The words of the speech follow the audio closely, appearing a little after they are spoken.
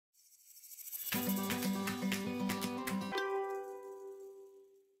No,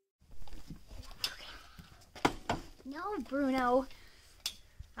 Bruno.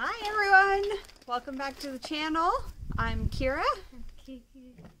 Hi, everyone. Welcome back to the channel. I'm Kira.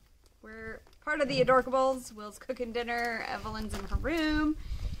 We're part of the Adorkables. Will's cooking dinner. Evelyn's in her room.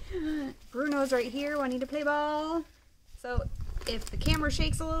 Bruno's right here wanting to play ball. So if the camera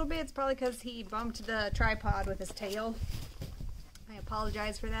shakes a little bit, it's probably because he bumped the tripod with his tail. I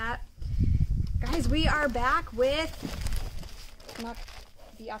apologize for that. Guys, we are back with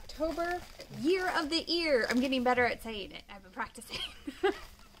the October Year of the Ear. I'm getting better at saying it. I've been practicing.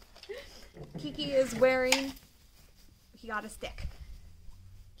 Kiki is wearing, he got a stick.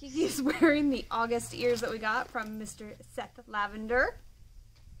 Kiki is wearing the August ears that we got from Mr. Seth Lavender.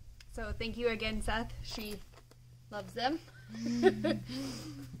 So thank you again, Seth. She loves them.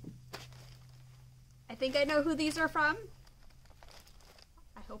 I think I know who these are from.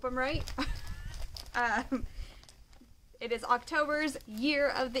 I hope I'm right. It is October's Year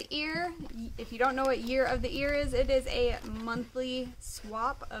of the Ear. If you don't know what Year of the Ear is, it is a monthly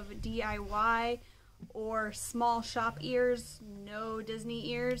swap of DIY or small shop ears, no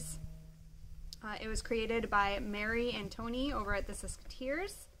Disney ears. It was created by Mary and Tony over at the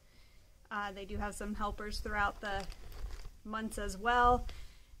Musketeers. They do have some helpers throughout the months as well.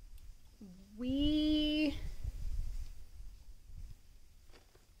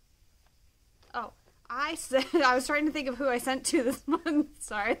 I was trying to think of who I sent to this month.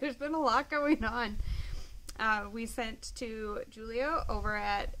 Sorry, there's been a lot going on. We sent to Julio over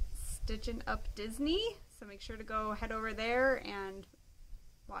at Stitchin' Up Disney, so make sure to head over there and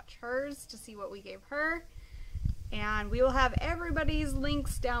watch hers to see what we gave her. And we will have everybody's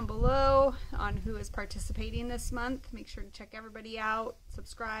links down below on who is participating this month. Make sure to check everybody out,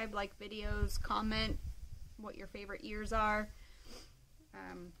 subscribe, like videos, comment what your favorite ears are.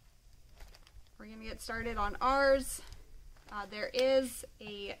 We're going to get started on ours. There is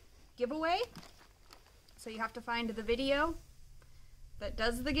a giveaway, so you have to find the video that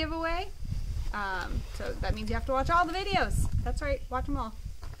does the giveaway. So that means you have to watch all the videos. That's right, watch them all.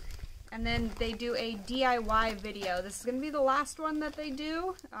 And then they do a DIY video. This is going to be the last one that they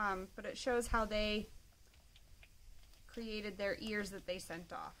do, but it shows how they created their ears that they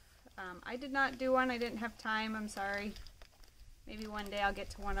sent off. I did not do one. I didn't have time. I'm sorry. Maybe one day I'll get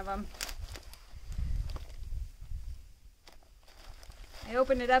to one of them. I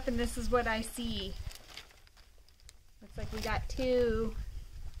open it up and this is what I see. Looks like we got two.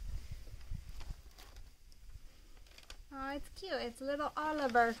 Oh, it's cute. It's little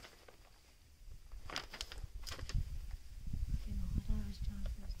Oliver.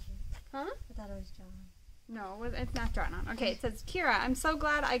 Huh? I thought it was John. No, it's not drawn on. Okay, it says, Kira, I'm so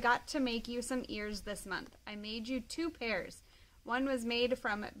glad I got to make you some ears this month. I made you 2 pairs. One was made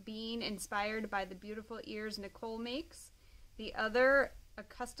from being inspired by the beautiful ears Nicole makes. The other, a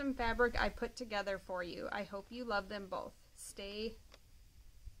custom fabric I put together for you. I hope you love them both. Stay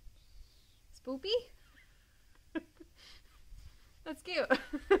spoopy? That's cute.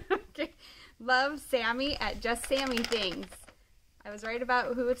 Okay. Love, Sammy at Just Sammy Things. I was right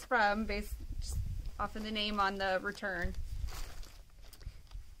about who it's from, based off of the name on the return.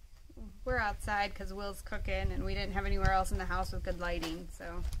 We're outside because Will's cooking and we didn't have anywhere else in the house with good lighting,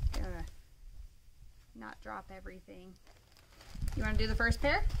 so gotta not drop everything. You want to do the first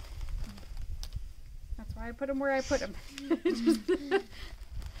pair? That's why I put them where I put them. You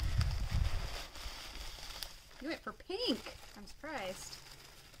went for pink. I'm surprised.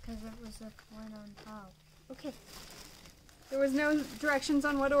 Because it was the one on top. Okay. There was no directions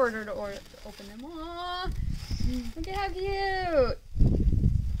on what order to open them. Aww! Look at how cute!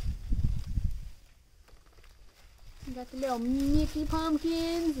 You got the little Mickey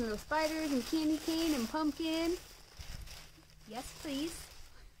pumpkins, and little spiders, and candy cane, and pumpkin. Yes, please.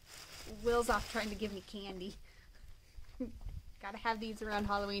 Will's off trying to give me candy. Gotta have these around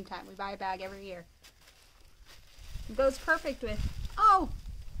Halloween time. We buy a bag every year. It goes perfect with... Oh!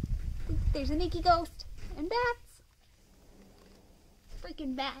 There's a Nikki ghost and bats.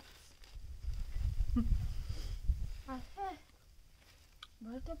 Freaking bats.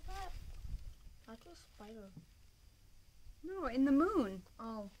 Where's the bat? That's a spider. No, in the moon.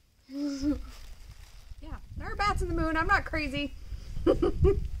 Oh. Yeah, there are bats in the moon. I'm not crazy.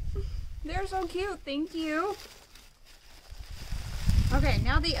 They're so cute. Thank you. Okay,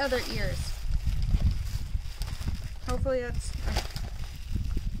 now the other ears. Hopefully that's...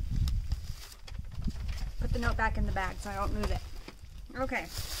 Put the note back in the bag so I don't lose it. Okay.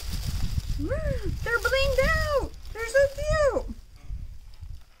 They're blinged out! They're so cute!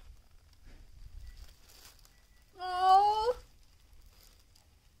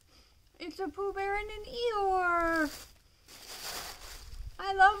 It's a Pooh Bear and an Eeyore.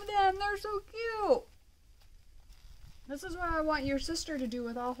 I love them. They're so cute. This is what I want your sister to do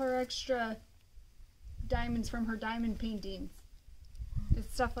with all her extra diamonds from her diamond paintings.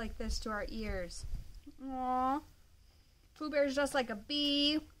 It's stuff like this to our ears. Aww. Pooh Bear's just like a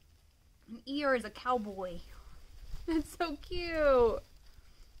bee. An Eeyore is a cowboy. That's so cute. Oh,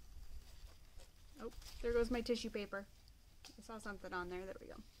 there goes my tissue paper. I saw something on there. There we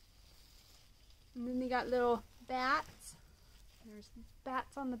go. And then they got little bats. There's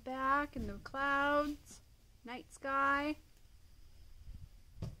bats on the back and the clouds. Night sky.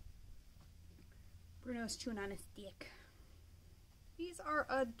 Bruno's chewing on a stick. These are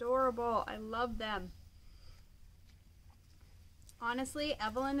adorable. I love them. Honestly,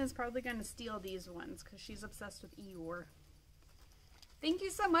 Evelyn is probably going to steal these ones because she's obsessed with Eeyore. Thank you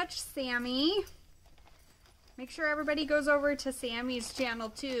so much, Sammy. Make sure everybody goes over to Sammy's channel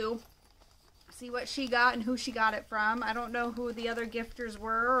too. See what she got and who she got it from. I don't know who the other gifters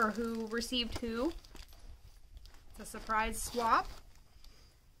were or who received who. It's a surprise swap.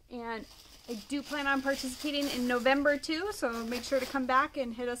 And I do plan on participating in November too, so make sure to come back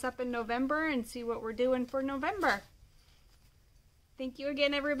and hit us up in November and see what we're doing for November. Thank you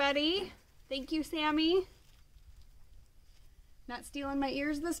again, everybody. Thank you, Sammy. Not stealing my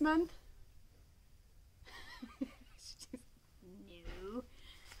ears this month? No.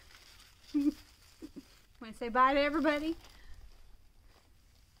 Want to say bye to everybody?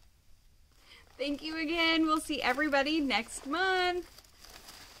 Thank you again. We'll see everybody next month.